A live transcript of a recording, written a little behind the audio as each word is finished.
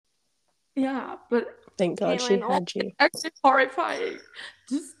Yeah, but Thank God she Caitlin, had you. it's actually horrifying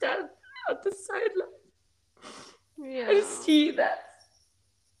to stand at the sideline Yeah. and see that.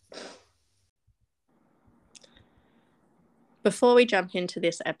 Before we jump into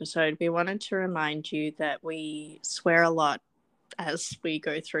this episode, we wanted to remind you that we swear a lot as we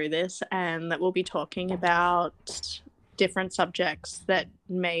go through this, and that we'll be talking about different subjects that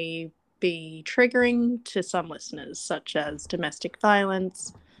may be triggering to some listeners, such as domestic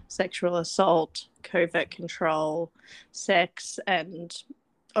violence, sexual assault, covert control, sex, and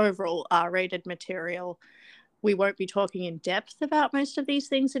overall R-rated material. We won't be talking in depth about most of these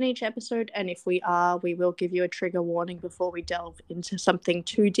things in each episode, and if we are, we will give you a trigger warning before we delve into something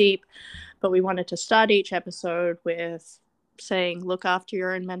too deep. But we wanted to start each episode with saying, look after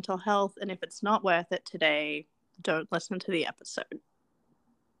your own mental health, and if it's not worth it today, don't listen to the episode.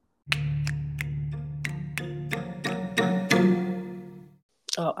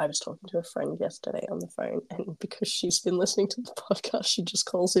 Oh, I was talking to a friend yesterday on the phone, and because she's been listening to the podcast, she just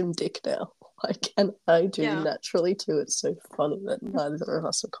calls him Dick now. Like, and I do naturally too. It's so funny that neither of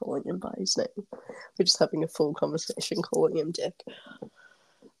us are calling him by his name. We're just having a full conversation calling him Dick.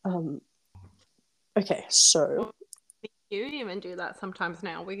 Okay, so You even do that sometimes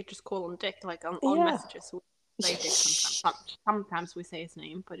now. We could just call him Dick, like on Yeah. messages. We say Dick sometimes. Sometimes we say his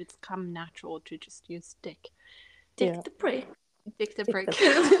name, but it's come natural to just use Dick. Dick Yeah. the prick. Dick the prick.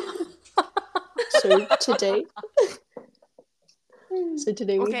 So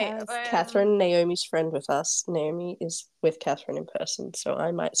today we have Catherine, Naomi's friend, with us. Naomi is with Catherine in person, so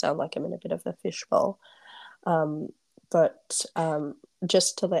I might sound like I'm in a bit of a fishbowl. But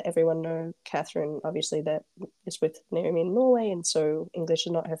just to let everyone know, Catherine, obviously, that is with Naomi in Norway, and so English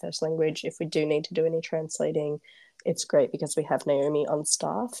is not her first language. If we do need to do any translating, it's great because we have Naomi on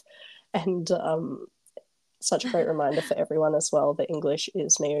staff. And such a great reminder for everyone as well that English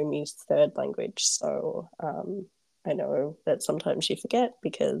is Naomi's third language. So I know that sometimes you forget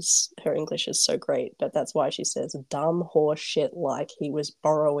because her English is so great, but that's why she says dumb horse shit like he was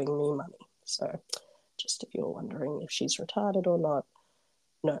borrowing me money. So just if you're wondering if she's retarded or not,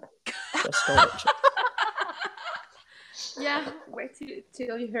 no, just Norwegian. Yeah, wait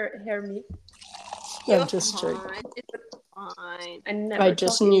till you hear me. I'm just joking. Fine. I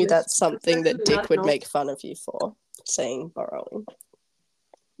just knew that's something that Dick would make fun of you for, saying borrowing.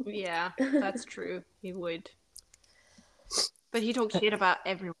 Yeah, that's true. He would. But he talks shit about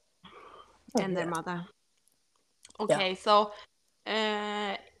everyone and their mother. Okay, so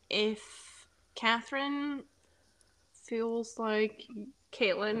if Catherine feels like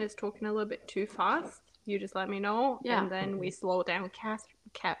Caitlin is talking a little bit too fast, you just let me know, and then we slow down we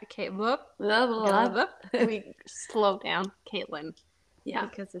slow down Caitlin. Yeah.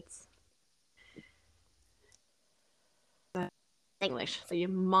 Because it's English, so you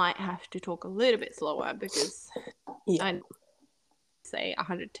might have to talk a little bit slower because I say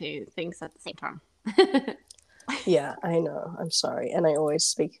 102 things at the same time. Yeah, I know. I'm sorry. And I always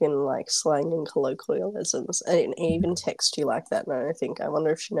speak in like slang and colloquialisms. I didn't even text you like that, and I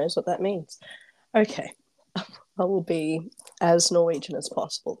wonder if she knows what that means. Okay. I will be as Norwegian as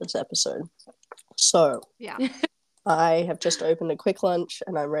possible this episode. So, I have just opened a quick lunch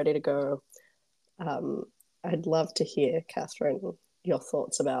and I'm ready to go. I'd love to hear, Catherine, your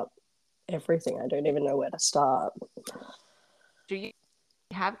thoughts about everything. I don't even know where to start. Do you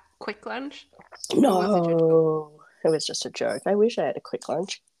have quick lunch? No, it was just a joke. I wish I had a quick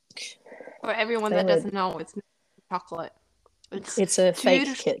lunch. For everyone that doesn't know, it's chocolate. It's a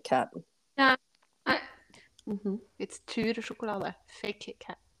fake Kit Kat. Yeah. It's tur chocolate. Fake Kit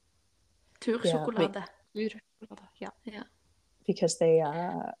Kat. Tur chocolate. Yeah. Because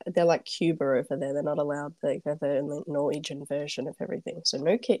they're like Cuba over there. They're not allowed. They have the Norwegian version of everything. So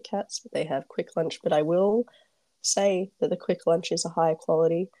no Kit Kats, but they have quick lunch. But I will say that the quick lunch is a higher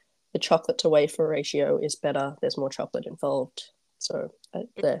quality. The chocolate to wafer ratio is better. There's more chocolate involved. So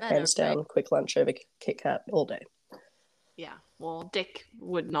the hands down quick lunch over Kit Kat all day. Yeah. Well, Dick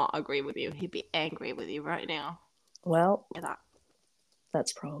would not agree with you. He'd be angry with you right now. Well,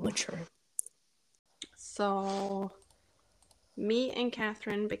 that's probably true. So, me and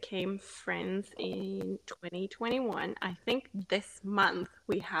Catherine became friends in 2021. I think this month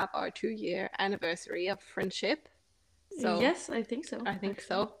we have our 2-year anniversary of friendship. So yes, I think so. I think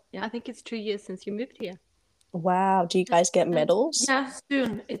so. Yeah. I think it's 2 years since you moved here. Wow. Do you guys get medals? Yeah,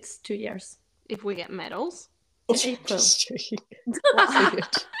 soon. It's 2 years. If we get medals. April.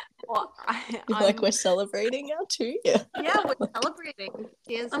 Well, like we're celebrating our 2 year. Yeah, we're celebrating.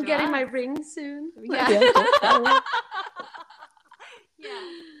 I'm getting my ring soon. Yeah.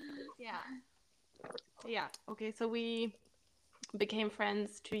 Yeah. Okay, so we became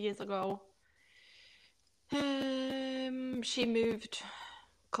friends 2 years ago. She moved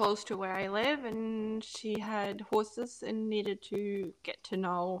close to where I live, and she had horses and needed to get to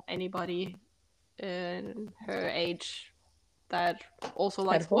know anybody in her age that also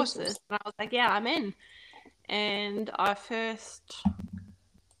likes horses. And I was like, yeah, I'm in. And I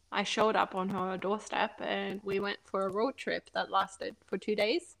showed up on her doorstep, and we went for a road trip that lasted for 2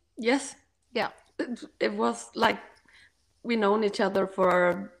 days. Yes. Yeah. It was like we known each other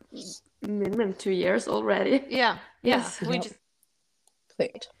for minimum 2 years already. Yeah. Yes. We Yep. just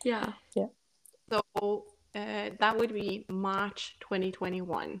Clicked. Yeah. So that would be March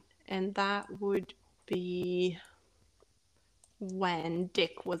 2021, and that would be when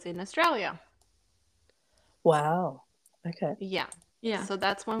Dick was in Australia. Wow. Okay. Yeah. Yeah. So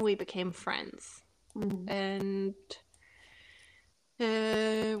that's when we became friends. And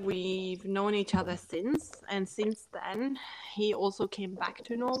we've known each other since. And since then, he also came back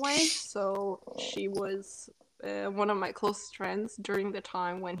to Norway. So she was one of my closest friends during the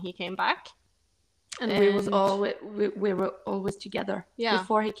time when he came back. And we were always together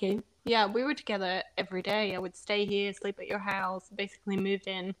before he came. Yeah, we were together every day. I would stay here, sleep at your house, basically moved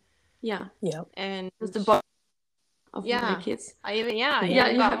in. Yeah. Yeah. And It was the boss of my kids. I even got you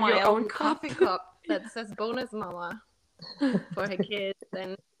have my your own own coffee cup that says bonus mama for her kids.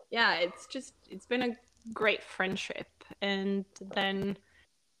 And yeah, it's been a great friendship. And then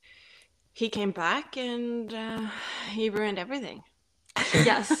he came back and he ruined everything.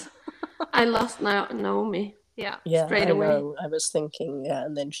 Yes. I lost Naomi. Yeah. Yeah, Straight I away. know. I was thinking, yeah,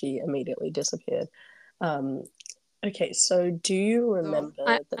 and then she immediately disappeared. Okay, so do you remember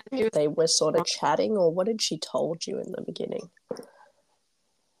that they were sort of chatting, or what had she told you in the beginning?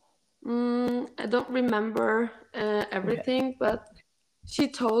 I don't remember everything, but she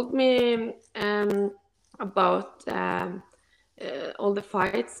told me about all the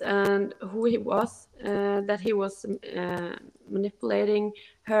fights and who he was, that he was manipulating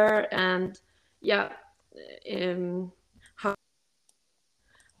her, and how,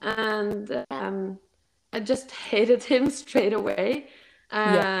 and I just hated him straight away.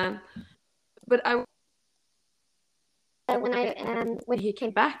 But when he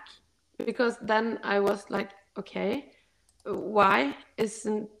came back, because then I was like, okay, why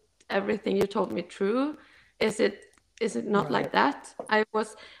isn't everything you told me true? Is it not like that? I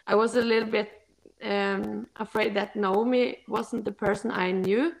was a little bit afraid that Naomi wasn't the person I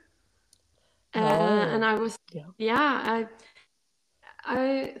knew, and I was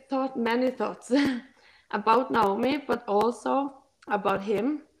I thought many thoughts about Naomi, but also about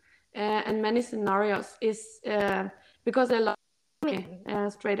him, and many scenarios is because I loved me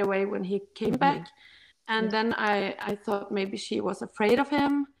straight away when he came back. And then I thought maybe she was afraid of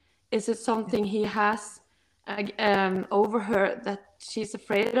him. Is it something he has over her that she's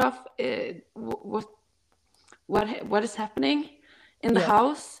afraid of? What is happening in the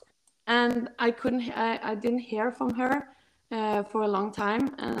house? And I didn't hear from her for a long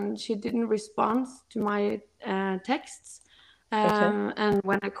time, and she didn't respond to my texts. And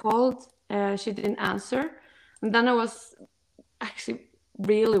when I called, she didn't answer. And then I was actually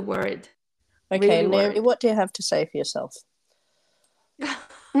really worried. Okay, Naomi, what do you have to say for yourself?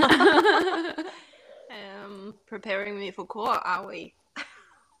 Preparing me for court, are we?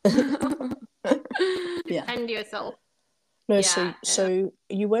 Yeah. And yourself. No, so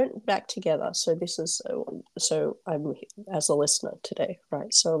you weren't back together. So this is so I'm as a listener today,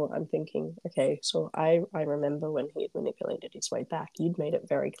 right? So I'm thinking, okay, so I remember when he had manipulated his way back. You'd made it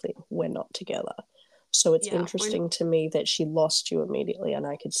very clear we're not together. So it's interesting to me that she lost you immediately, and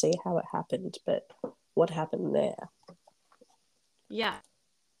I could see how it happened. But what happened there? Yeah,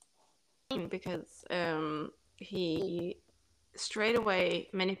 because he straight away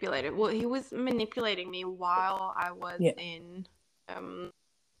manipulated. Well, he was manipulating me while I was in,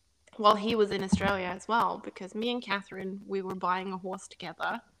 while he was in Australia as well. Because me and Catherine, we were buying a horse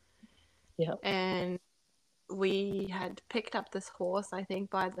together. Yeah, and we had picked up this horse, I think,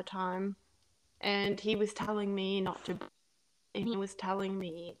 by the time. And he was telling me not to, and he was telling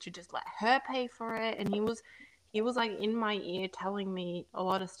me to just let her pay for it. And he was like in my ear telling me a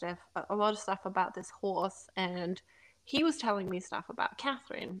lot of stuff about this horse. And he was telling me stuff about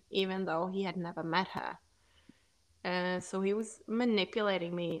Catherine, even though he had never met her. So he was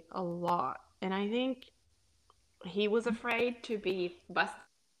manipulating me a lot. And I think he was afraid to be busted.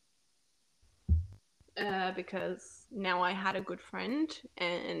 Because now I had a good friend,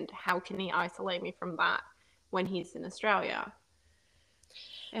 and how can he isolate me from that when he's in Australia?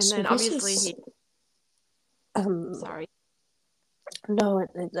 And so then obviously sorry. No,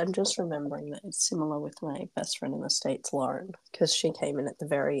 I'm just remembering that it's similar with my best friend in the States, Lauren, because she came in at the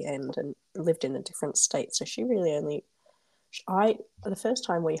very end and lived in a different state. So she really only, the first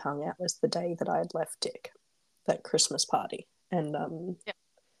time we hung out was the day that I had left Dick, that Christmas party. And Yeah.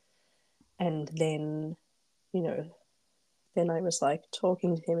 and then, you know, then I was like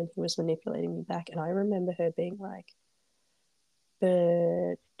talking to him and he was manipulating me back. And I remember her being like,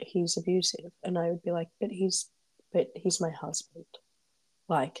 but he's abusive. And I would be like, but he's my husband.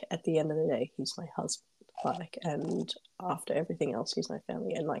 Like, at the end of the day, he's my husband. Like, and after everything else, he's my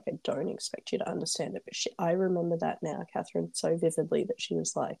family. And like, I don't expect you to understand it. But I remember that now, Catherine, so vividly, that she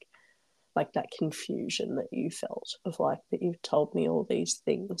was like that confusion that you felt of like, that you've told me all these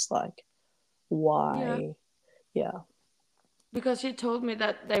things, like, why? Yeah. Because she told me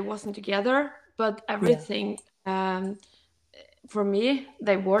that they wasn't together, but everything for me,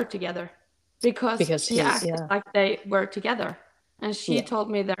 they were together. Because he acted like they were together. And she told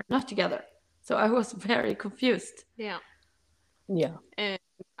me they're not together. So I was very confused. Yeah. Yeah. And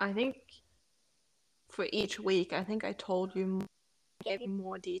I think for each week, I think I told you, gave you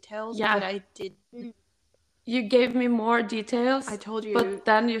more details. Yeah. But I didn't. You gave me more details. I told you. But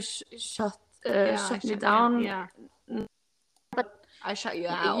then you shut me down. Yeah. But I shut you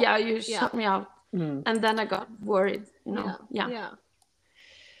out. Yeah, you shut me out. And then I got worried, you know. Yeah.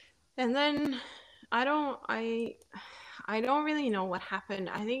 And then I don't really know what happened.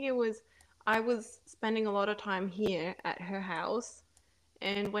 I think I was spending a lot of time here at her house,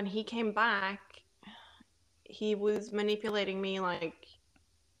 and when he came back, he was manipulating me like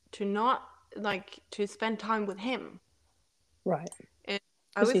to not like to spend time with him. Right. And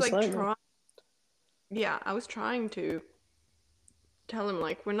I was like I was trying to tell him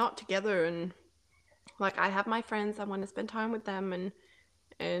like we're not together, and like I have my friends, I want to spend time with them,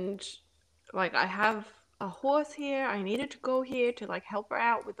 and like I have a horse here, I needed to go here to like help her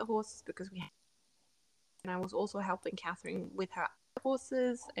out with the horses because and I was also helping Catherine with her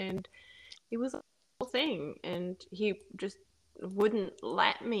horses, and it was a whole thing, and he just wouldn't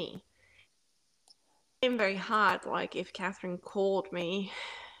let me. It became very hard, like if Catherine called me,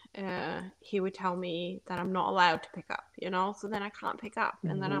 he would tell me that I'm not allowed to pick up, you know, so then I can't pick up.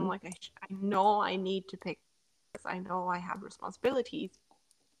 And then I'm like, I know I need to pick up because I know I have responsibilities.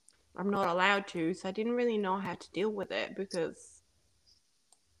 I'm not allowed to, so I didn't really know how to deal with it because,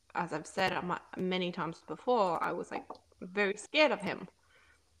 as I've said many times before, I was like very scared of him.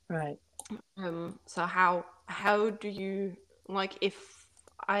 Right. So how do you, like, if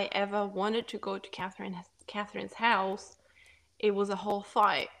I ever wanted to go to Catherine's house, it was a whole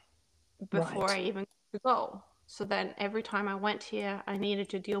fight before I even could go. So then every time I went here, I needed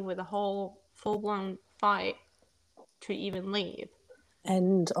to deal with a whole full-blown fight to even leave.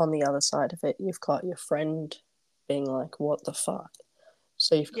 And on the other side of it, you've got your friend being like, what the fuck?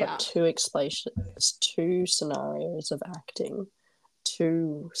 So you've got two scenarios of acting,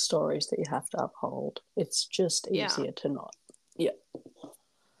 two stories that you have to uphold. It's just easier to not. Yeah.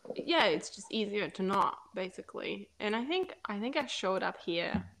 Yeah, it's just easier to not, basically. And I think I showed up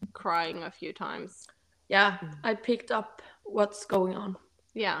here crying a few times. Yeah, I picked up what's going on.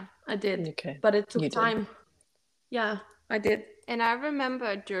 Yeah. I did. Okay. But it took time. Yeah, I did. And I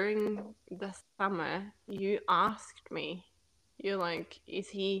remember during the summer, you asked me, you're like, is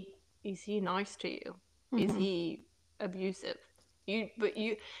he nice to you? Mm-hmm. Is he abusive? You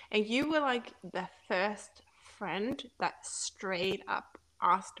were like the first friend that straight up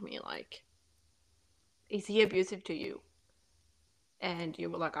asked me, like, is he abusive to you? And you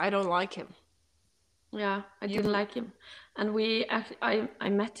were like, I don't like him. Yeah, I didn't like him. And I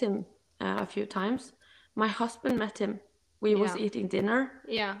met him a few times. My husband met him. We was eating dinner.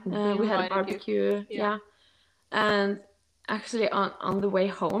 Yeah. We had a barbecue. Yeah. And actually on the way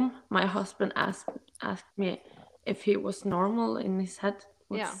home, my husband asked me if he was normal in his head.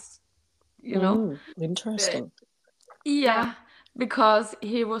 You know? Interesting. Yeah, because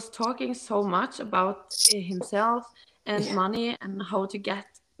he was talking so much about himself and money and how to get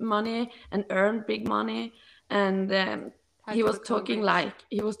money and earn big money. And he was talking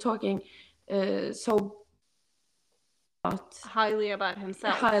so highly about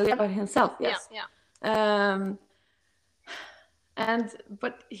himself. Yes.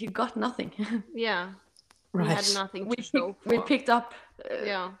 But he got nothing. Yeah. Right. He had nothing to show for. We picked up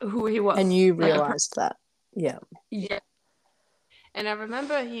who he was. And you realized that. Yeah. Yeah. And I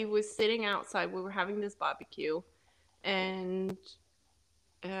remember he was sitting outside. We were having this barbecue, and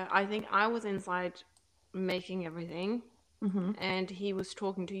I think I was inside making everything, and he was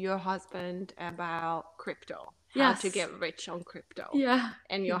talking to your husband about crypto, how to get rich on crypto. Yeah.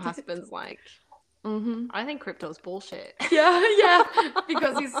 And your husband's like, Mm-hmm. I think crypto's bullshit. Yeah,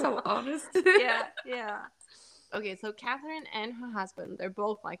 because he's so honest. Yeah. Okay, so Catherine and her husband, they're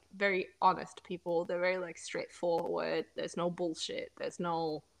both like very honest people. They're very like straightforward. There's no bullshit.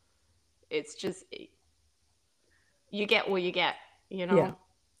 It's just you get what you get, you know?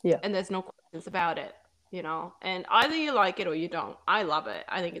 Yeah. And there's no questions about it, you know? And either you like it or you don't. I love it.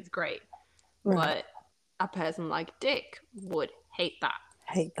 I think it's great. Right. But a person like Dick would hate that.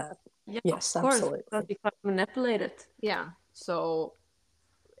 Hate that. Yeah, Yes, of course, absolutely. because he got manipulated. Yeah. So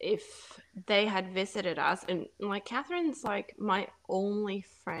if they had visited us, and like Catherine's like my only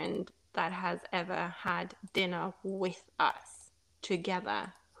friend that has ever had dinner with us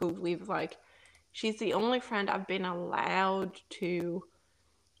together, who we've like, she's the only friend I've been allowed to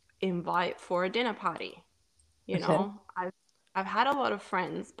invite for a dinner party. You Okay. know, I've had a lot of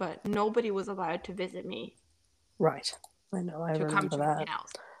friends, but nobody was allowed to visit me, Right. I know. I to come remember to my that.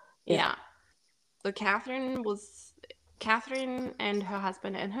 house. Yeah. Yeah. So Catherine and her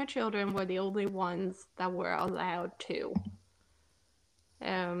husband and her children were the only ones that were allowed to.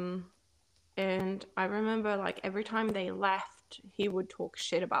 And I remember like every time they left, he would talk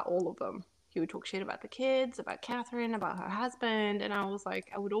shit about all of them. He would talk shit about the kids, about Catherine, about her husband, and I was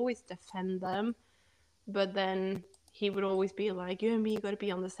like, I would always defend them, but then he would always be like, you and me got to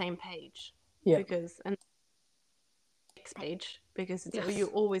be on the same page. Yeah. Because and next page, because it's, Yes, you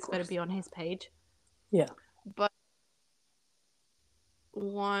always of got to course. be on his page. Yeah. But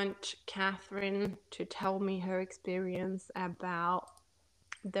want Catherine to tell me her experience about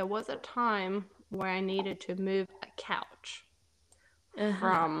there was a time where I needed to move a couch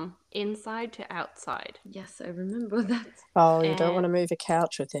from inside to outside. Yes, I remember that. Oh, you don't want to And- move a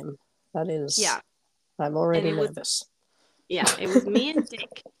couch with him. That is. Yeah. I'm already And it was- nervous. Yeah, it was me and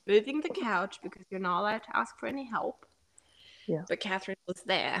Dick moving the couch because you're not allowed to ask for any help. Yeah. But Catherine was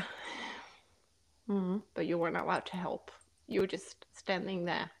there, Mm-hmm. but you weren't allowed to help. You were just standing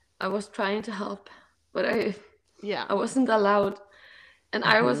there. I was trying to help, but I Yeah. wasn't allowed. And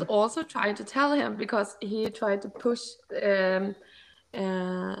I was also trying to tell him because he tried to push the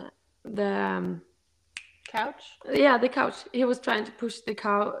Couch? couch. He was trying to push the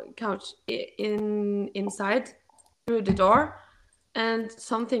couch inside through the door, and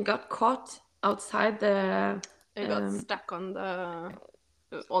something got caught outside the It got stuck on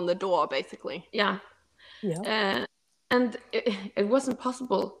the door, basically. yeah. And it wasn't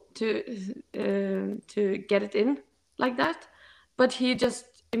possible to get it in like that. But he just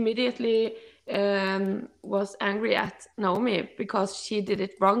immediately was angry at Naomi because she did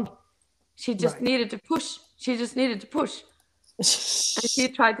it wrong. She just Right. needed to push. She just needed to push. And she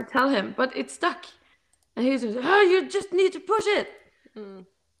tried to tell him, but it stuck. And he said, "Oh, you just need to push it." Mm.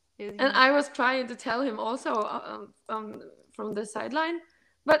 And I was trying to tell him also from the sideline,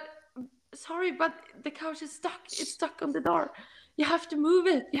 but sorry, but the couch is stuck. It's stuck on the door. You have to move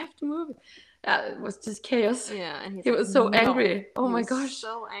it. You have to move it. It was just chaos. Yeah, and He was so angry. Oh He my was gosh.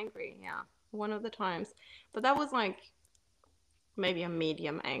 so angry. Yeah, one of the times. But that was like maybe a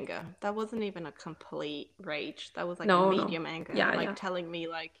medium anger. That wasn't even a complete rage. That was like No, a no. medium anger. Yeah, like yeah. telling me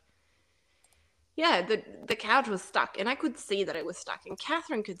like, yeah, the couch was stuck, and I could see that it was stuck, and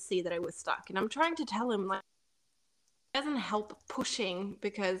Catherine could see that it was stuck, and I'm trying to tell him like, it doesn't help pushing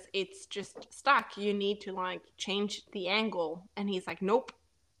because it's just stuck. You need to like change the angle, and he's like, nope,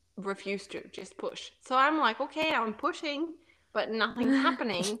 refuse to, just push. So I'm like, okay, I'm pushing, but nothing's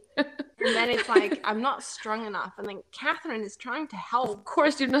happening. And then it's like, I'm not strong enough, and then Catherine is trying to help. Of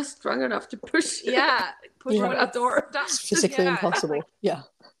course, you're not strong enough to push. Yeah, push Yeah. when A it's door. stuck. It's physically Yeah, impossible. like, Yeah.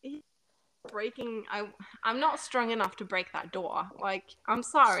 breaking. I'm not strong enough to break that door. Like, I'm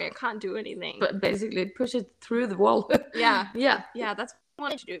sorry, I can't do anything. But basically, push it through the wall. Yeah. Yeah. Yeah, that's what I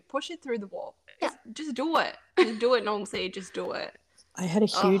wanted to do. Push it through the wall. Just do it. Just do it, Normsy. Just do it. I had a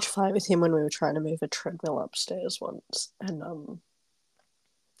huge Ugh. fight with him when we were trying to move a treadmill upstairs once, and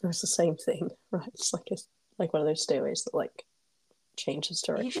it was the same thing, right? It's like one of those stairways that like changes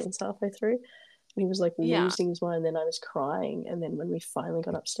directions halfway through. And he was like Yeah. losing his mind, and then I was crying, and then when we finally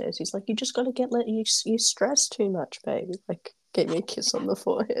got upstairs, he's like, "You just got to you stress too much, babe." Like, gave me a kiss on the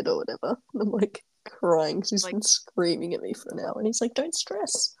forehead or whatever, and I'm like crying because he's Like- been screaming at me for an hour, and he's like, "Don't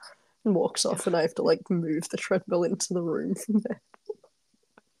stress," and walks off, and I have to like move the treadmill into the room from there.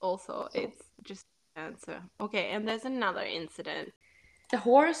 Also, it's just answer. Okay, and there's another incident. The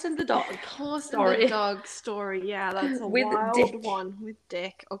horse and the dog. Horse Story. and the dog story. Yeah, that's a With wild Dick. one with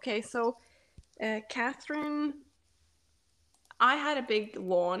Dick. Okay, so Catherine, I had a big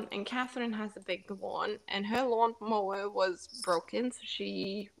lawn, and Catherine has a big lawn, and her lawn mower was broken, so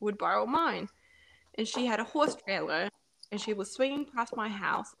she would borrow mine. And she had a horse trailer, and she was swinging past my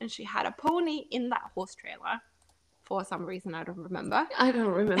house, and she had a pony in that horse trailer for some reason I don't remember. I don't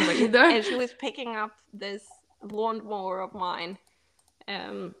remember either. And she was picking up this lawnmower of mine.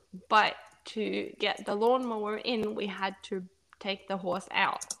 But to get the lawnmower in, we had to take the horse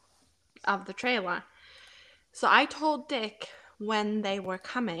out of the trailer. So I told Dick when they were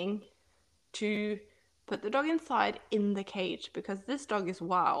coming to put the dog inside in the cage, because this dog is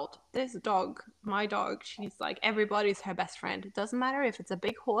wild. This dog, my dog, she's like, everybody's her best friend. It doesn't matter if it's a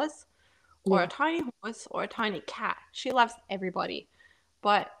big horse or a tiny horse or a tiny cat. She loves everybody.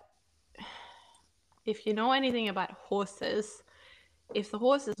 But if you know anything about horses, if the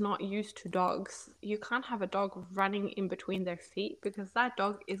horse is not used to dogs, you can't have a dog running in between their feet, because that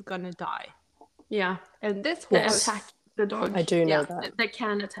dog is gonna die. Yeah. And this They horse, attack the dog. I do know Yeah. that. They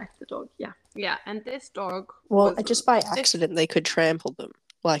can attack the dog. Yeah. yeah, and this dog Well, was, just by accident, they could trample them,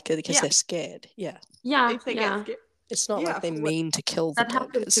 like, because Yeah. they're scared. Yeah. Yeah. if they yeah. get scared. It's not Yeah, like they what- mean to kill the That dog.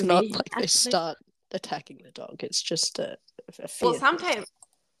 happened It's to not me, like they actually. start attacking the dog. It's just a fear. Well, thing. sometimes,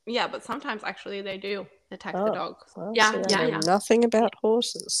 yeah, but sometimes actually they do attack the Oh. dog. Well, Yeah, see, I yeah, know yeah. nothing about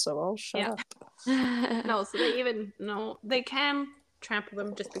horses, so I'll shut Yeah. up. No, so they even no, they can trample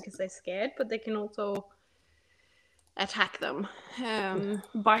them just because they're scared, but they can also attack them.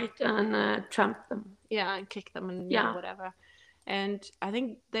 Bite and tramp them. Yeah, and kick them and Yeah. whatever. And I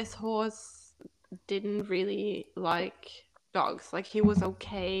think this horse didn't really like dogs. Like, he was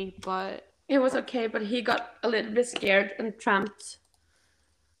okay, but It was okay, but he got a little bit scared and tramped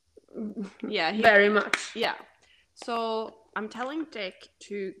yeah, very much. yeah. So I'm telling Dick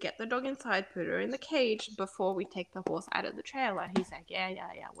to get the dog inside, put her in the cage before we take the horse out of the trailer. He's like, yeah,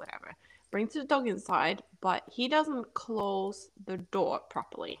 whatever. Brings the dog inside, but he doesn't close the door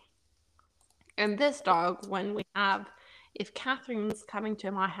properly. And this dog, if Catherine's coming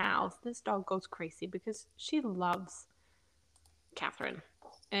to my house, this dog goes crazy because she loves Catherine.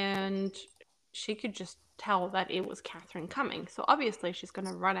 And she could just tell that it was Catherine coming. So obviously she's going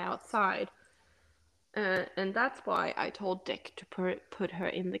to run outside. And that's why I told Dick to put her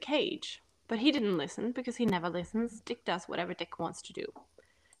in the cage. But he didn't listen, because he never listens. Dick does whatever Dick wants to do.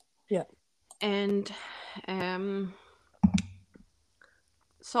 Yeah. And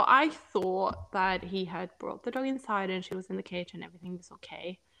so I thought that he had brought the dog inside and she was in the cage and everything was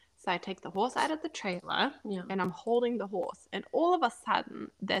okay. So I take the horse out of the trailer, Yeah. and I'm holding the horse. And all of a sudden,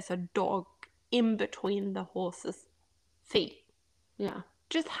 there's a dog in between the horse's feet. Yeah.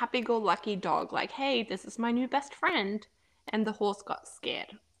 Just happy-go-lucky dog, like, hey, this is my new best friend. And the horse got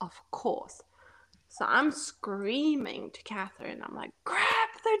scared, of course. So I'm screaming to Catherine. I'm like, grab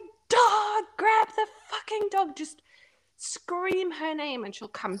the dog! Grab the fucking dog! Just scream her name and she'll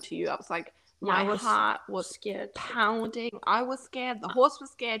come to you. I was like, my heart was scared. pounding. I was scared. The horse was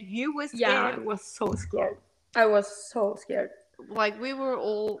scared. You were Yeah, I scared. was so scared. I was so scared. Like, we were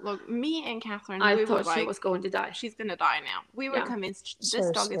all, like, me and Catherine, I we were thought like, she was going to die. she's gonna die now. We were Yeah. convinced this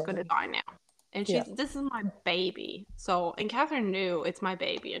So dog is gonna scary. die now. And Yeah. this is my baby. So, and Catherine knew it's my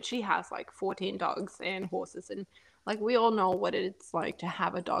baby, and she has like 14 dogs and horses, and like, we all know what it's like to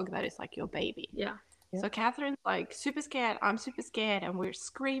have a dog that is like your baby. Yeah. So Catherine's like super scared, I'm super scared, and we're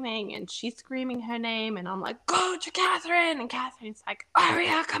screaming, and she's screaming her name, and I'm like, go to Catherine! And Catherine's like,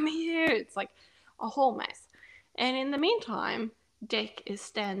 Aria, come here! It's like a whole mess. And in the meantime, Dick is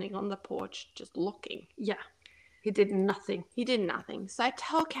standing on the porch just looking. Yeah. He did nothing. He did nothing. So I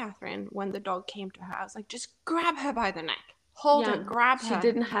tell Catherine when the dog came to her, I was like, just grab her by the neck. Hold her, grab her. She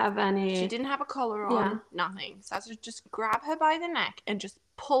didn't have any. She didn't have a collar on, Yeah. nothing. So I said, just grab her by the neck and just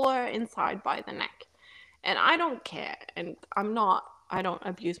pull her inside by the neck. And I don't care. And I don't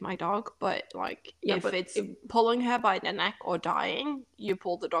abuse my dog, but like, Yeah, if but it's pulling her by the neck or dying, you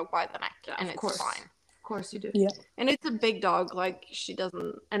pull the dog by the neck, Yeah, and of it's course. fine. Of course you do. Yeah. And it's a big dog, like, she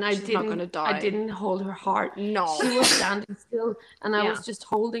doesn't, And I she's not gonna didn't. die. I didn't hold her hard. No. She was standing still, and I Yeah. was just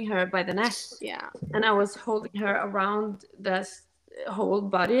holding her by the neck, Yeah. and I was holding her around the whole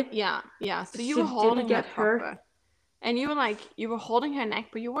body. Yeah, yeah. So you She were didn't holding get her hurt. proper. And you were holding her neck,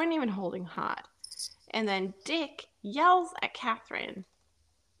 but you weren't even holding hard. And then Dick yells at Catherine,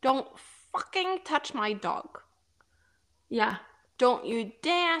 don't fucking touch my dog. Yeah, Don't you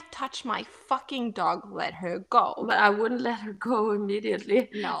dare touch my fucking dog. Let her go. but I wouldn't let her go immediately.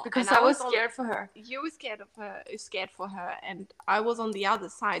 No, because and I was on- scared for her. You were scared for her, and I was on the other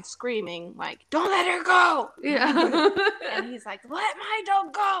side screaming, like, don't let her go. Yeah. And he's like, let my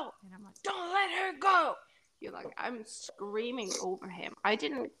dog go. And I'm like, don't let her go. You're like, I'm screaming over him. I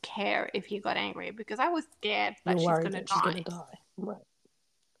didn't care if he got angry because I was scared that You're she's worried going to that she's die. gonna die. Right.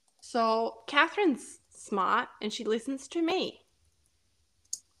 So Catherine's smart and she listens to me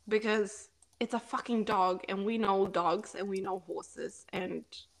because it's a fucking dog, and we know dogs and we know horses, and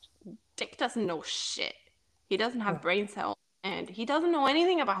Dick doesn't know shit. He doesn't have brain cells, and he doesn't know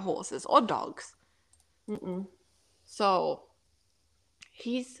anything about horses or dogs. Mm-mm. So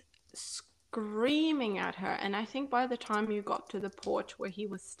he's screaming at her, and I think by the time you got to the porch where he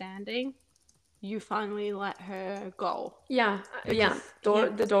was standing, you finally let her go. Yeah,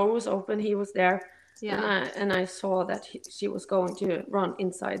 the door was open. He was there, and I saw that she was going to run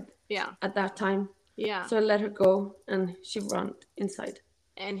inside. Yeah. At that time. Yeah. So I let her go, and she ran inside.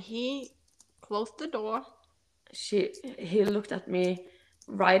 And he closed the door. He looked at me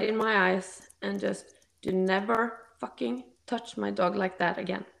right in my eyes and just, "Do never fucking touch my dog like that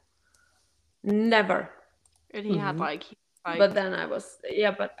again. Never." And he had like But then I was,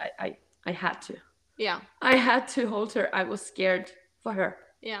 but I had to. Yeah. I had to hold her. I was scared for her.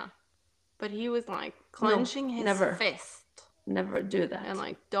 Yeah. But he was like clenching his fist. Never do that. And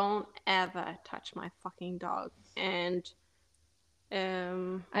like, don't ever touch my fucking dog. And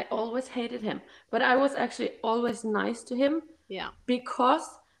I always hated him. But I was actually always nice to him. Yeah. Because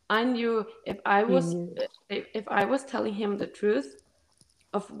I knew if I was telling him the truth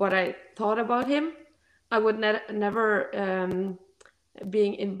of what I thought about him, I would never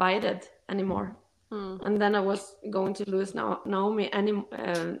being invited anymore. And then I was going to lose Naomi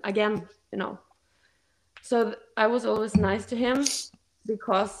again, you know. So I was always nice to him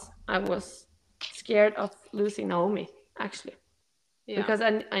because I was scared of losing Naomi, actually. Yeah. Because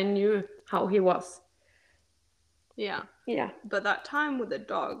I knew how he was. Yeah. Yeah. But that time with the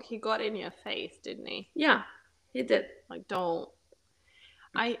dog, he got in your face, didn't he? Yeah, he did. Like, don't.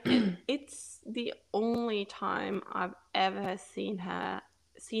 It's the only time I've ever seen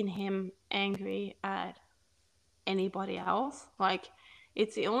him angry at anybody else. Like,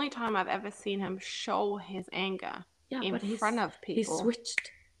 it's the only time I've ever seen him show his anger in front of people. He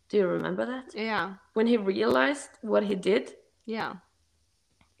switched. Do you remember that? Yeah. When he realized what he did. Yeah.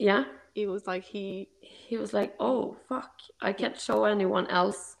 Yeah. It was like he was like, "Oh fuck, I can't show anyone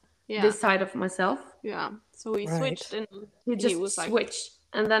else this side of myself." Yeah. So he switched, and he just was switched,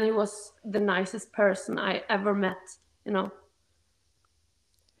 and then he was the nicest person I ever met, you know.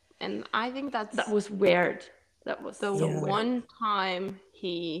 And I think that was weird. That was the one time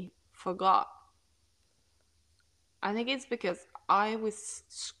he forgot. I think it's because I was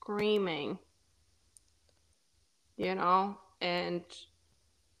screaming, you know, and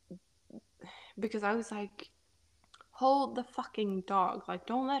because I was like, hold the fucking dog, like,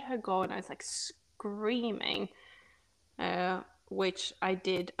 don't let her go. And I was like screaming, which I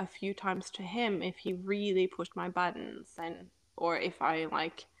did a few times to him if he really pushed my buttons, or if I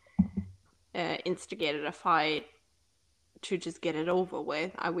like instigated a fight to just get it over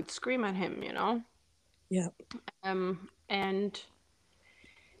with, I would scream at him, you know. Yeah. I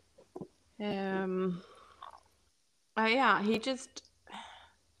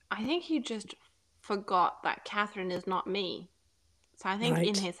think he just forgot that Catherine is not me. So I think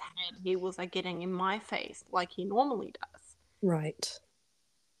in his head he was like getting in my face like he normally does. Right.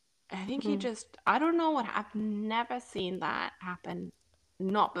 I think he just, I don't know what, I've never seen that happen.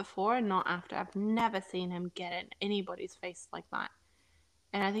 Not before, not after. I've never seen him get in anybody's face like that.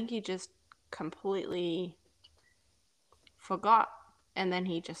 And I think he just completely forgot, and then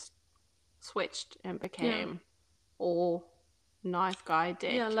he just switched and became all nice guy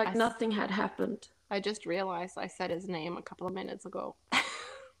Dick. Yeah, like nothing had happened. I just realized I said his name a couple of minutes ago.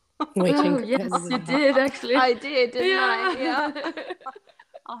 Yes, you did actually. I did, didn't I? Yeah.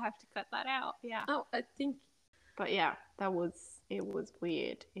 I'll have to cut that out. Yeah. Oh, I think. But yeah, it was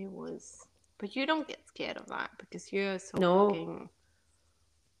weird. But you don't get scared of that because you're so fucking.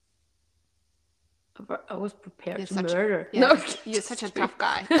 I was prepared to murder. You're such a tough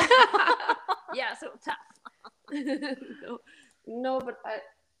guy. Yeah, so tough. No, but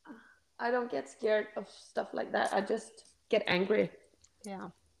I don't get scared of stuff like that. I just get angry. Yeah.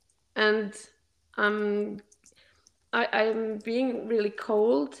 And I'm being really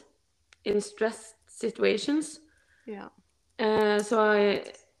cold in stress situations. Yeah. So I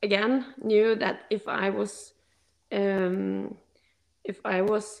again knew that if I was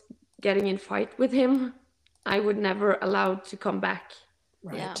getting in fight with him, I would never allow to come back.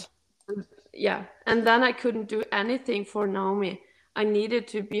 Right. Yeah. And then I couldn't do anything for Naomi. I needed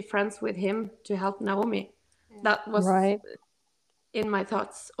to be friends with him to help Naomi. Yeah. That was in my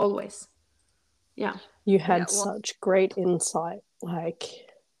thoughts always. Yeah. You had such great insight. Like,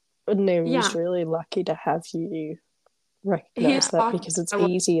 Naomi's really lucky to have you recognize that, because it's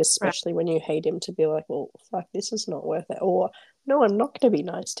easy, especially when you hate him, to be like, well, fuck, this is not worth it. Or no, I'm not going to be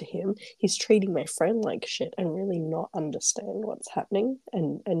nice to him. He's treating my friend like shit and really not understand what's happening.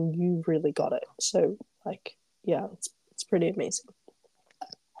 And you really got it. So, like, yeah, it's pretty amazing.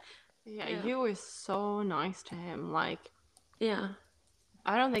 Yeah, Yeah. you were so nice to him. Like, Yeah.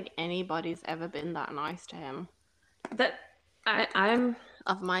 I don't think anybody's ever been that nice to him. That I'm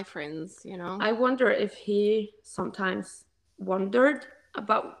Of my friends, you know? I wonder if he sometimes wondered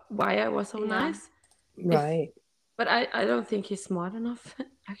about why I was so Yeah. nice. Right. But I don't think he's smart enough,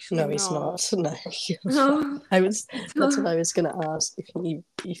 actually. No, he's No. not. No, you're No. fine. That's what I was going to ask,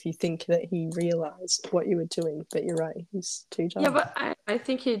 if you think that he realized what you were doing, but you're right, he's too dumb. Yeah, but I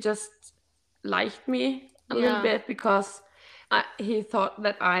think he just liked me a little Yeah. bit because he thought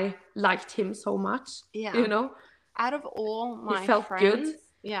that I liked him so much. Yeah. You know? Out of all my felt friends, good.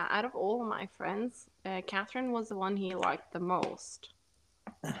 yeah, out of all my friends, Catherine was the one he liked the most.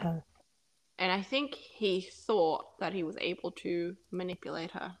 Uh-huh. And I think he thought that he was able to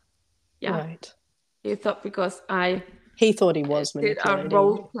manipulate her. Yeah. Right. He thought because I He thought he was did a manipulating.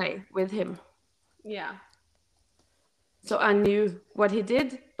 role play with him. Yeah. So I knew what he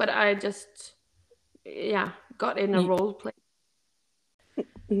did, but I just, got in a role play.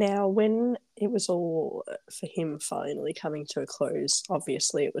 Now, when it was all for him finally coming to a close,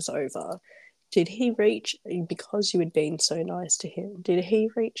 obviously it was over. Did he reach, because you had been so nice to him, did he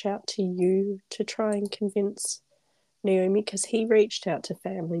reach out to you to try and convince Naomi? Because he reached out to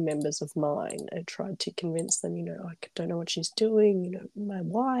family members of mine and tried to convince them, I don't know what she's doing, my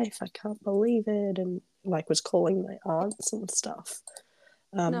wife, I can't believe it, and like was calling my aunts and stuff.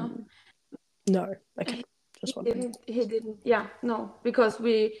 No. No. Okay. Just wondering. He didn't. Yeah, no, because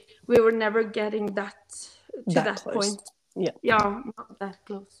we were never getting that to that close. point. Yeah. Yeah, not that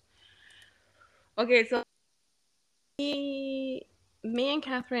close. Okay, so me and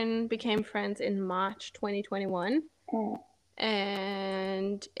Catherine became friends in March 2021.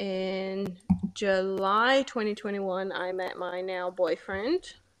 And in July 2021, I met my now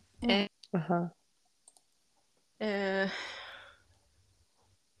boyfriend. And, Uh-huh.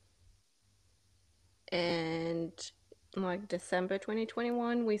 And like December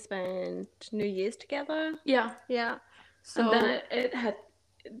 2021, we spent New Year's together. Yeah. Yeah. So And then it had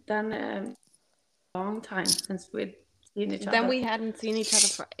done a long time since we'd seen each other. then we hadn't seen each other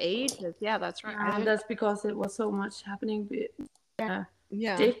for ages. Yeah, that's right. And that's because it was so much happening with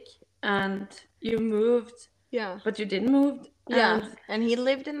Yeah. Dick, and you moved, Yeah. but you didn't move. Yeah. And he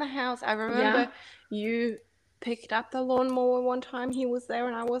lived in the house. I remember you picked up the lawnmower one time. He was there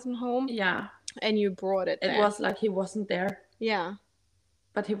and I wasn't home. Yeah. And you brought it there. It was like he wasn't there, Yeah.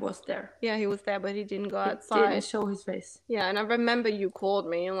 but he was there. Yeah, he was there, but he didn't go He outside. didn't show his face. Yeah, and I remember you called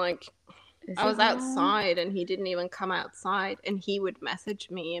me and like I was outside and he didn't even come outside, and he would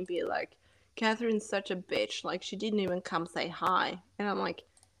message me and be like, Catherine's such a bitch, like she didn't even come say hi. And I'm like,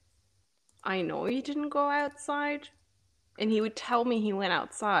 I know you didn't go outside. And he would tell me he went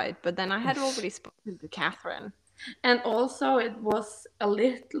outside, but then I had already spoken to Catherine. And also it was a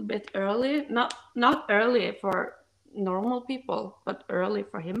little bit early, not early for normal people, but early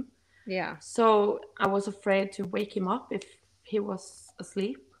for him. Yeah. So I was afraid to wake him up if he was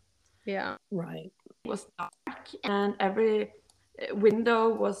asleep. Yeah. Right. It was dark and every window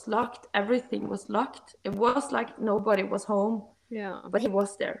was locked. Everything was locked. It was like nobody was home. Yeah. But he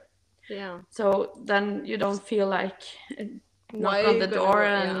was there. Yeah. So then you don't feel like knock on the door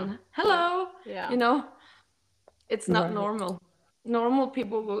and hello. Yeah. It's not normal. Normal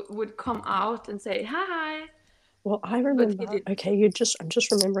people would come out and say hi. Well, I remember. Okay, I'm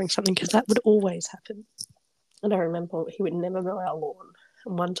just remembering something, because that would always happen. And I remember he would never mow our lawn.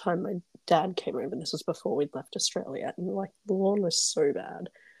 And one time my dad came over, and this was before we'd left Australia, and like the lawn was so bad.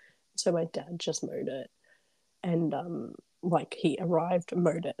 So my dad just mowed it. And like he arrived,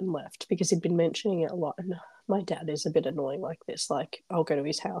 mowed it, and left, because he'd been mentioning it a lot. And my dad is a bit annoying like this. Like, I'll go to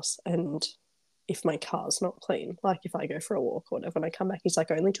his house, and if my car's not clean, like if I go for a walk or whatever, when I come back, he's like,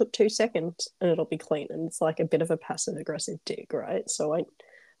 I only took 2 seconds and it'll be clean. And it's like a bit of a passive aggressive dick, right? So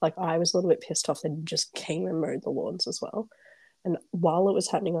I was a little bit pissed off that he just came and mowed the lawns as well. And while it was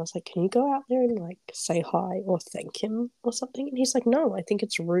happening, I was like, can you go out there and like say hi or thank him or something? And he's like, no, I think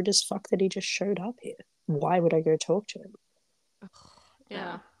it's rude as fuck that he just showed up here. Why would I go talk to him?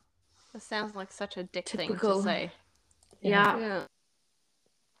 Yeah. That sounds like such a dick Typical thing to say. Yeah.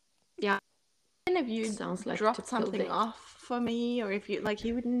 And if you Sounds like dropped something dick. off for me, or if you like,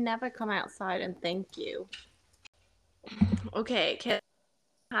 he would never come outside and thank you. Okay, can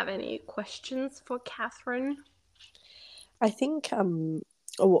I have any questions for Catherine? I think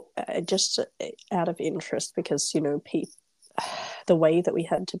just out of interest, because the way that we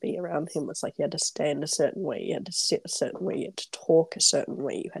had to be around him was like you had to stand a certain way, you had to sit a certain way, you had to talk a certain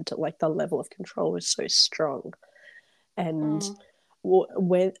way, you had to, like, the level of control was so strong. And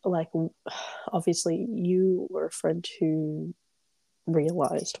when, like, obviously you were a friend who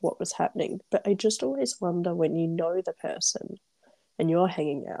realized what was happening, but I just always wonder when you know the person and you're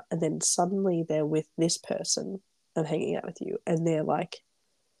hanging out and then suddenly they're with this person and hanging out with you and they're like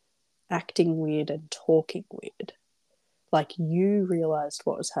acting weird and talking weird, like, you realized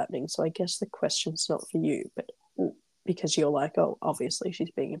what was happening. So I guess the question's not for you, but because you're like, oh, obviously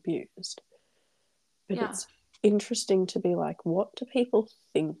she's being abused. But it's interesting to be like, what do people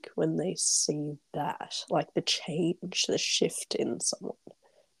think when they see that? Like the change, the shift in someone.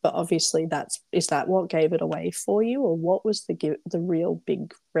 But obviously is that what gave it away for you, or what was the real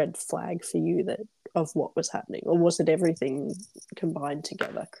big red flag for you that of what was happening, or was it everything combined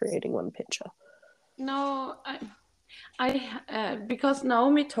together creating one picture? No, I because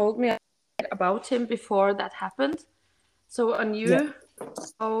Naomi told me about him before that happened, so I knew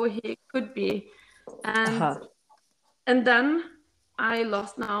how he could be, and then I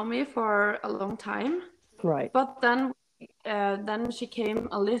lost Naomi for a long time. Right. But then she came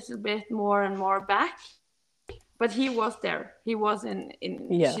a little bit more and more back. But he was there. He was in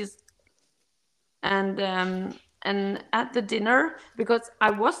she's and at the dinner, because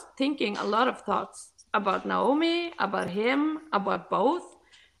I was thinking a lot of thoughts about Naomi, about him, about both,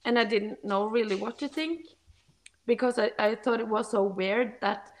 and I didn't know really what to think, because I thought it was so weird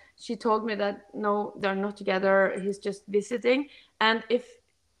that she told me that no, they're not together, he's just visiting. And if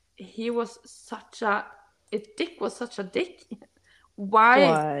Dick was such a dick,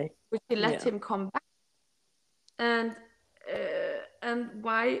 why would she let him come back? And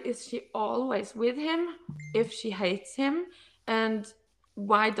why is she always with him if she hates him? And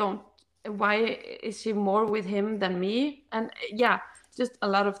why is she more with him than me? And just a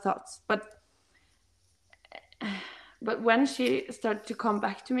lot of thoughts. But when she started to come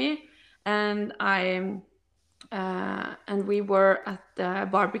back to me, and and we were at the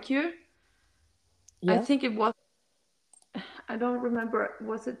barbecue, I think it was, I don't remember,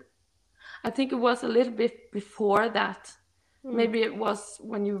 I think it was a little bit before that. Maybe it was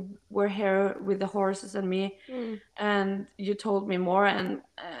when you were here with the horses and me, and you told me more and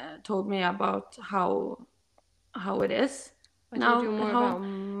told me about how it is. I told you more about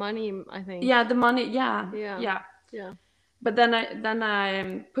money, I think. Yeah, the money. Yeah. But then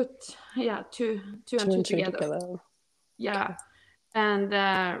I put two and two together. Yeah, and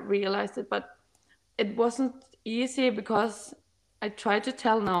realized it, but it wasn't easy because I tried to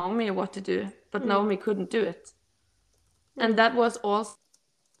tell Naomi what to do, but Naomi couldn't do it. And that was also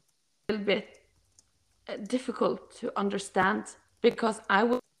a little bit difficult to understand, because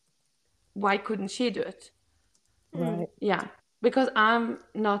why couldn't she do it? Right. Yeah, because I'm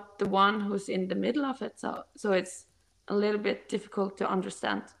not the one who's in the middle of it, so it's a little bit difficult to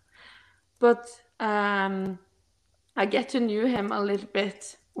understand. But I get to know him a little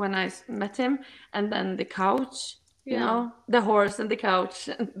bit when I met him, and then the couch, you know, the horse and the couch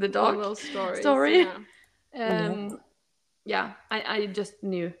and the dog. All those story. Yeah. I just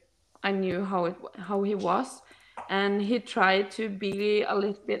knew. I knew how he was, and he tried to be a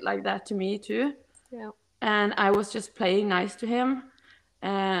little bit like that to me too. Yeah. And I was just playing nice to him,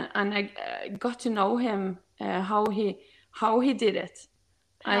 and I got to know him, how he did it.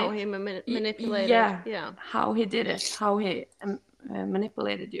 How he manipulated. Yeah. How he did it. How he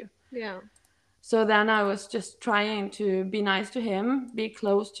manipulated you. Yeah. So then I was just trying to be nice to him, be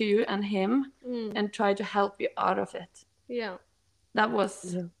close to you and him, and try to help you out of it. Yeah. That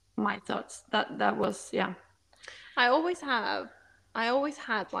was my thoughts. That was, I always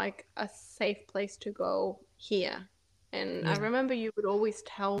had like a safe place to go here. And I remember you would always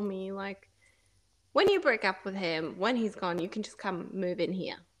tell me, like, when you break up with him, when he's gone, you can just come move in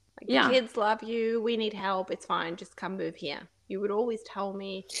here. Like, the kids love you. We need help. It's fine. Just come move here. You would always tell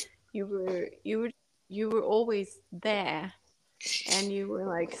me you were always there, and you were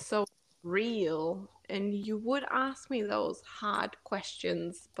like so real, and you would ask me those hard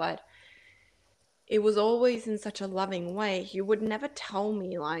questions, but it was always in such a loving way. You would never tell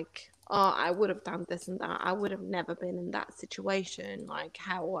me like, oh, I would have done this and that. I would have never been in that situation. Like,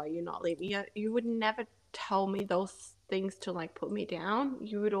 how are you not leaving? You would never tell me those things to like put me down.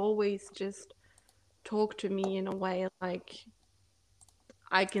 You would always just talk to me in a way like,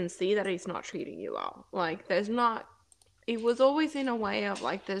 I can see that he's not treating you well. Like, it was always in a way of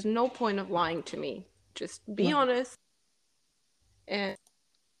like, there's no point of lying to me. Just be honest. And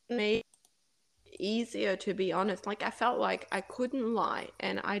maybe easier to be honest. Like, I felt like I couldn't lie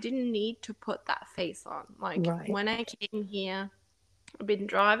and I didn't need to put that face on. Like, Right. when I came here, I've been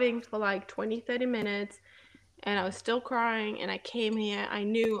driving for like 20-30 minutes and I was still crying, and I came here, I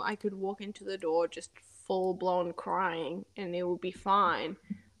knew I could walk into the door just full blown crying and it would be fine.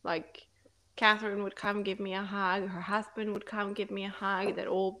 Like, Catherine would come give me a hug, her husband would come give me a hug,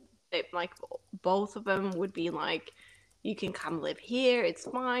 like both of them would be like, you can come live here, it's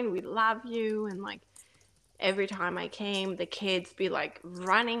fine, we love you. And like, every time I came, the kids be like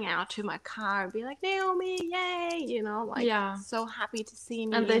running out to my car and be like, Naomi, yay, you know, like Yeah. so happy to see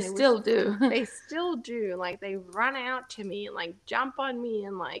me. And they it was- still do. they still do. Like, they run out to me and like jump on me,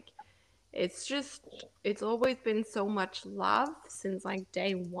 and like, it's always been so much love since like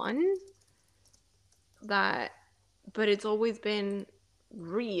day one, but it's always been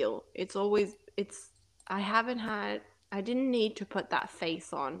real. I didn't need to put that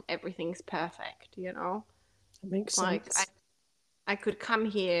face on. Everything's perfect, you know? That makes Like, sense. I could come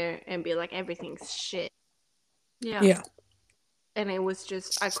here and be like, everything's shit. Yeah. And it was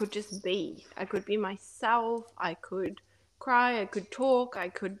just, I could be myself. I could cry, I could talk, I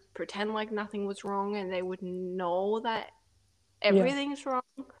could pretend like nothing was wrong, and they would know that everything's wrong.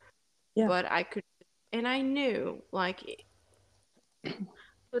 Yeah. But I could, and I knew, like,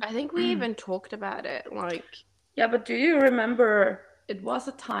 I think we even talked about it, like, Yeah, but do you remember it was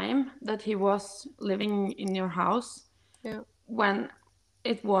a time that he was living in your house? Yeah. When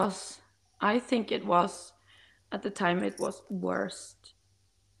it was, I think it was, at the time it was worst.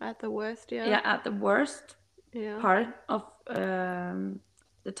 at the worst, Yeah, at the worst yeah, part of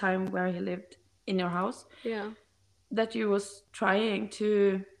the time where he lived in your house, yeah. that you was trying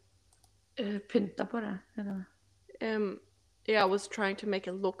to pynta på det. Eller? Yeah, I was trying to make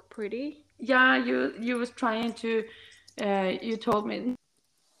it look pretty. Yeah, you was trying to. You told me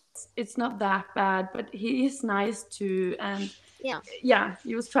it's not that bad, but he is nice too, and Yeah,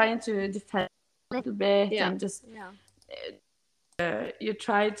 you was trying to defend a little bit, Yeah. and just yeah, you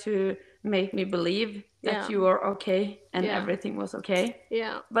tried to make me believe that Yeah. you were okay and Yeah. everything was okay.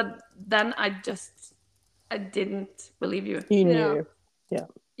 yeah, But then I didn't believe you. You Yeah. knew.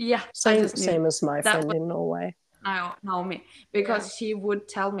 Yeah, I Same just knew. same as my That friend was- in Norway. Naomi, because she would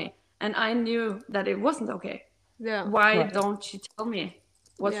tell me, and I knew that it wasn't okay. yeah, Why Right. don't you tell me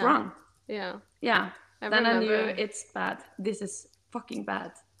what's Yeah. wrong? yeah. Yeah, I then I knew remember. it's bad. This is fucking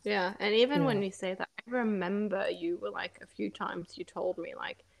bad. Yeah, and even when Yeah. you say that, I remember you were like, a few times you told me,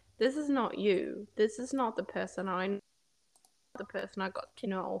 like, this is not you. This is not the person the person I got to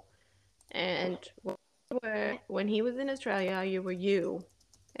know. And when he was in Australia, you were you.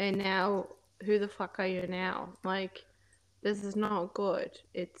 And now, who the fuck are you now? Like, this is not good.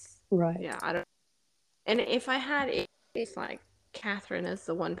 It's, Right. yeah, I don't. And if I had, it's like, Catherine is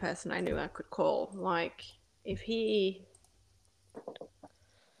the one person I knew I could call. Like, if he,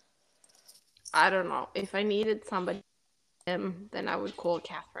 I don't know, if I needed somebody, then I would call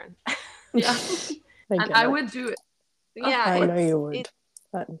Catherine. Yeah, I and get I it. would do it. Yeah, I know it's- you would. it's-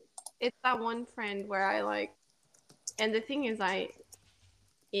 But It's that one friend where I like, and the thing is,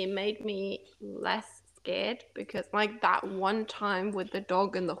 it made me less scared, because like that one time with the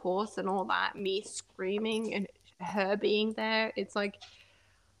dog and the horse and all that, me screaming and her being there, it's like,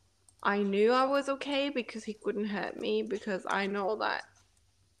 I knew I was okay because he couldn't hurt me, because I know that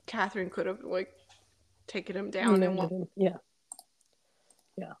Catherine could have like taken him down and murdered him. Yeah.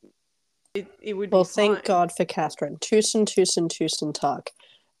 it would Well, be thank fine. God for Catherine. Tusen tak.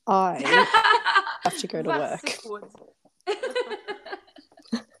 I have to go to work.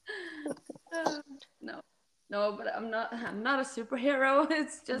 No, but I'm not a superhero.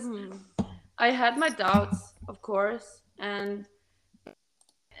 It's just Mhm. I had my doubts, of course, and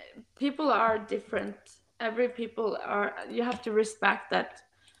people are different. Every people are. You have to respect that.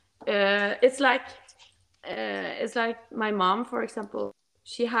 It's like my mom, for example.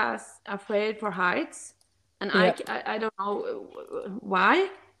 She has afraid for heights, and Yep. I don't know why.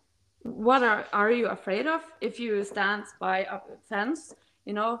 What are you afraid of? If you stand by a fence,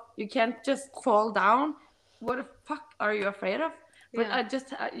 you can't just fall down. What the fuck are you afraid of? But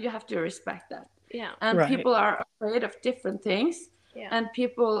Yeah. you have to respect that. Yeah. And Right. people are afraid of different things. Yeah. And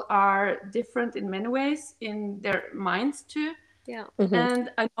people are different in many ways in their minds too. Yeah. Mhm.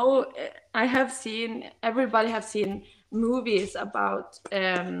 And I know everybody have seen movies about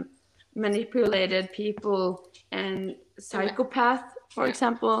manipulated people and psychopath, for Yeah.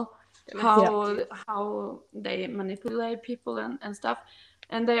 example, how they manipulate people and stuff.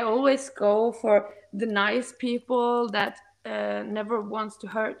 And they always go for the nice people that never wants to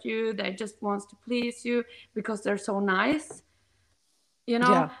hurt you. They just wants to please you because they're so nice. You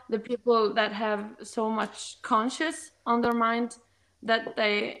know, Yeah. the people that have so much conscious on their mind that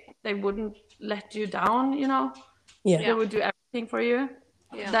they wouldn't let you down, you know. Yeah. They would do everything for you.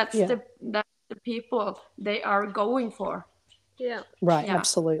 Yeah. That's Yeah. the people they are going for. Yeah. Right. Yeah.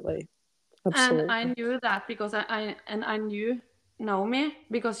 Absolutely. And Absolutely. I knew that because I knew Naomi,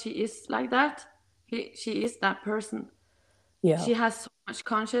 because she is like that. She is that person. Yeah. She has so much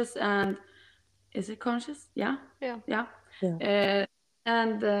conscious, and is it conscious? Yeah. Yeah. Yeah. Yeah.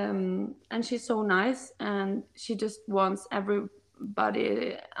 And she's so nice, and she just wants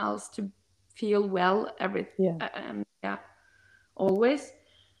everybody else to feel well. Yeah. Yeah, always.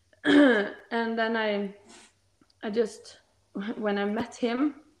 And then I just, when I met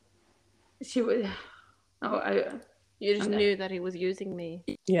him, she was. Oh, You just And then- knew that he was using me.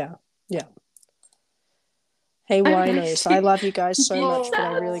 Yeah. Yeah. Hey, winos, I love you guys so much, but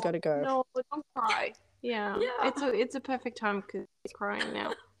I really got to go. No, don't cry. Yeah. Yeah. It's a perfect time because he's crying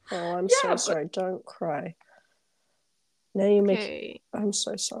now. Oh, I'm Yeah, so but- sorry. Don't cry. Now you make. Okay. I'm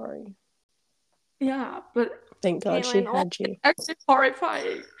so sorry. Yeah, but Thank God she Caitlin, had you. actually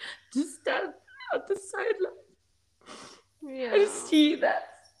horrifying to stand at the sideline Yeah. and see that.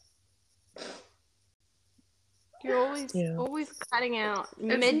 You're always Yeah. always cutting out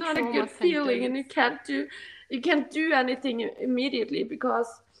It's mid not a trauma good feeling, and symptoms. you can't do anything immediately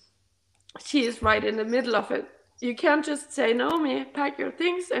because she is right in the middle of it. You can't just say, Naomi, pack your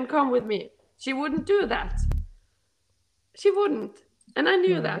things and come with me. She wouldn't do that. She wouldn't, and I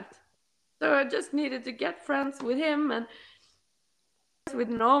knew Right. that. So I just needed to get friends with him and with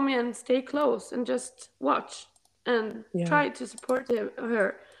Naomi and stay close and just watch and Yeah. try to support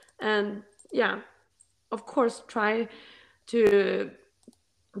her. And yeah, of course, try to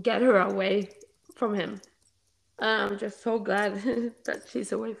get her away from him. I'm just so glad that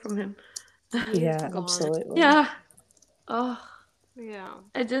she's away from him. Yeah, gone. absolutely. Yeah. Oh, Yeah.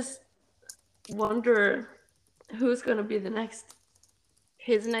 I just wonder who's gonna be the next.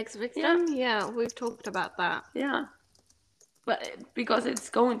 His next victim? Yeah, we've talked about that. Yeah. But because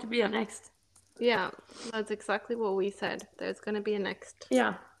it's going to be a next. Yeah, that's exactly what we said. There's going to be a next.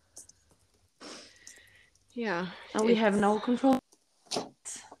 Yeah. Yeah. And we have no control.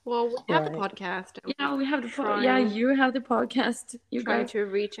 Well, we have the Right. podcast. And Yeah, we have the Trying- yeah, you have the podcast. You trying guys. to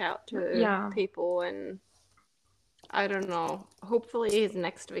reach out to Yeah. people, and I don't know. Hopefully, his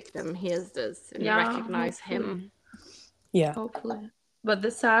next victim hears this and Yeah, recognize him. hopefully. Yeah. Hopefully. But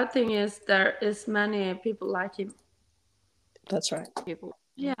the sad thing is there is many people like him. That's right. People.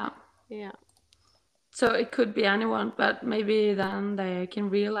 Yeah. Yeah. So it could be anyone, but maybe then they can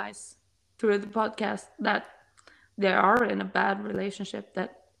realize through the podcast that they are in a bad relationship,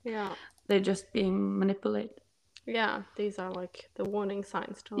 that Yeah. they're just being manipulated. Yeah. These are like the warning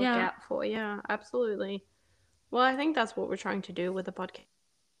signs to look Yeah. out for. Yeah, absolutely. Well, I think that's what we're trying to do with the podcast.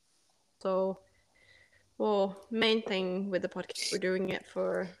 So, well, main thing with the podcast, we're doing it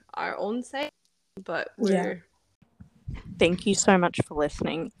for our own sake, but we're Thank you so much for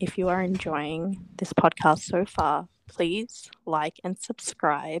listening. If you are enjoying this podcast so far, please like and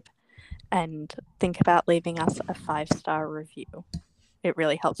subscribe, and think about leaving us a 5-star review. It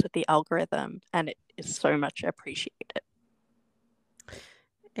really helps with the algorithm, and it is so much appreciated.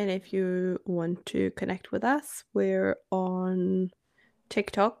 And if you want to connect with us, we're on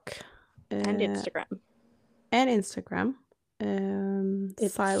TikTok And Instagram. And Instagram.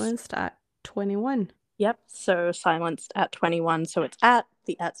 It's- Silenced at 21. Yep. So silenced at 21. So it's at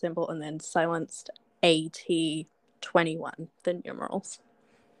the @ symbol and then silenced AT21, the numerals.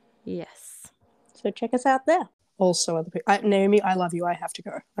 Yes. So check us out there. Also, other people. Naomi, I love you. I have to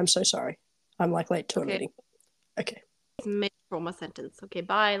go. I'm so sorry. I'm like late to a Okay. meeting. Okay. Mid trauma sentence. Okay,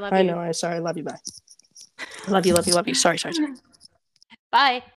 bye. Love I you. know. I'm sorry. Love you. Bye. Love you. Love you. Love you. Sorry. Sorry. Sorry.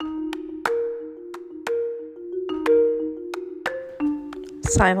 Bye.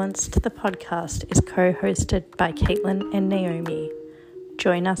 Silenced, the podcast, is co-hosted by Caitlin and Naomi.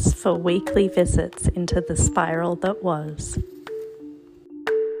 Join us for weekly visits into the spiral that was.